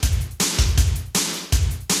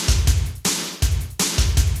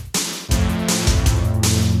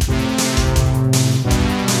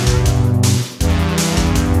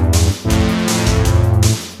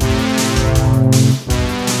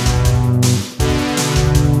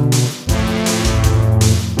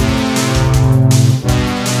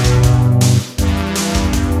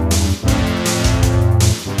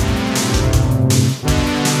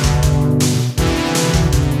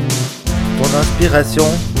l'inspiration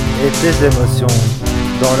et tes émotions,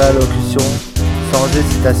 dans la locution, sans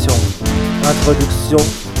hésitation. Introduction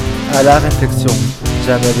à la réflexion,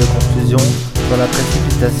 jamais de conclusion dans la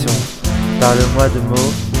précipitation. Parle-moi de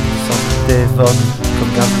mots, sans t'évoque,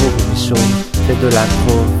 comme Gainsbourg ou Michaud, fais de la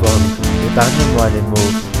provoque. Épargne-moi les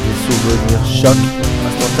mots, les souvenirs choquent,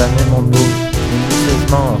 instantanément nous,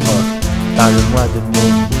 minutieusement en rock. Parle-moi de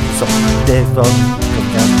mots, sans t'évoque, comme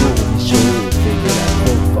Gainsbourg ou Michaud, fais de la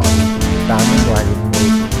provoque. Épargne-moi les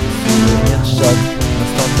mots, les souvenirs choquent,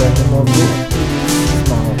 instantanément nous,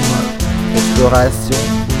 minutieusement en rock. Exploration,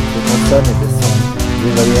 des consonnes et des sons,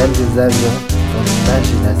 des voyelles, des avions, ton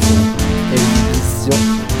imagination. Exhibition,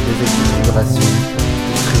 des équilibrations,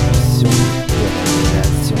 distribution, des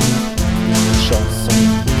révélations, une chanson,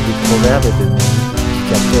 des proverbes et de mots qui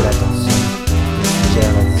captent l'attention, des sujets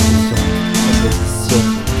à la discussion, opposition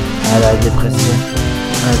à la dépression,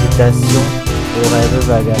 invitation au rêve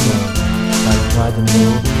vagabond. Parle-moi de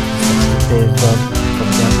mots qui sont t'évoquent,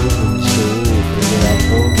 comme Gainsbourg ou Michaud, et de la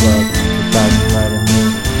provoque. Parle-moi de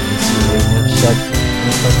mots, les souvenirs choquent,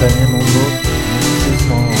 instantanément mots,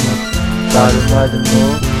 minutieusement en rock. Parle-moi de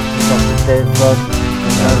mots, sans que t'évoques,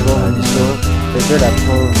 comme Gainsbourg ou Michaud, fais de la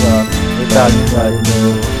provoque. Et parle-moi de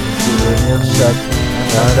mots, les souvenirs choquent,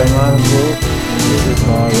 instantanément mots,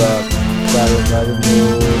 minutieusement en rock. Parle-moi de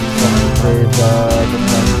mots, sans que t'évoques, comme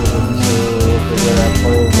Gainsbourg ou Michaud, fais de la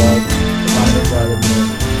provoque. Parle-moi de mots,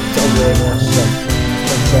 souvenirs choquent,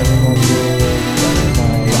 instantanément mots, minutieusement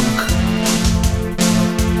en rock.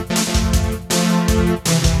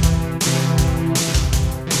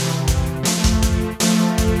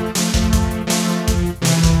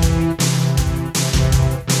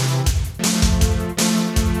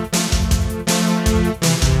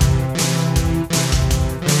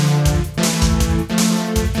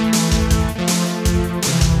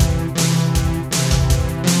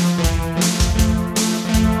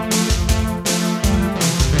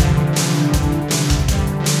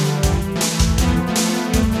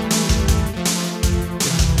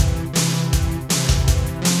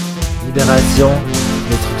 Libération,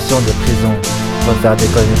 destruction des prisons, refaire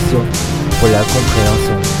des connexions pour la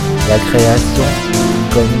compréhension, la création, une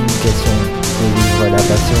communication, délivrer la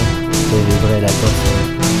passion, délivrer l'attention.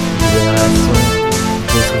 Libération,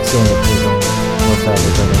 destruction des prisons, refaire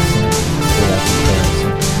des connexions pour la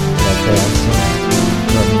compréhension, la création,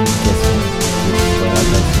 une communication, délivrer la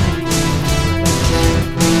passion.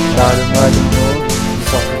 Parle-moi de mots,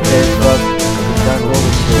 sans que t'évoques, comme Gainsbourg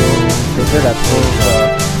ou Michaud, fais de la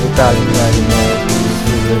provoque. Et parle-moi de mots, les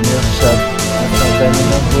souvenirs choquent,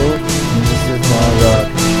 instantanément beaux, minutieusement rock.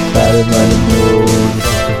 Parle-moi de mots,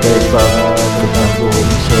 sans que t'évoques.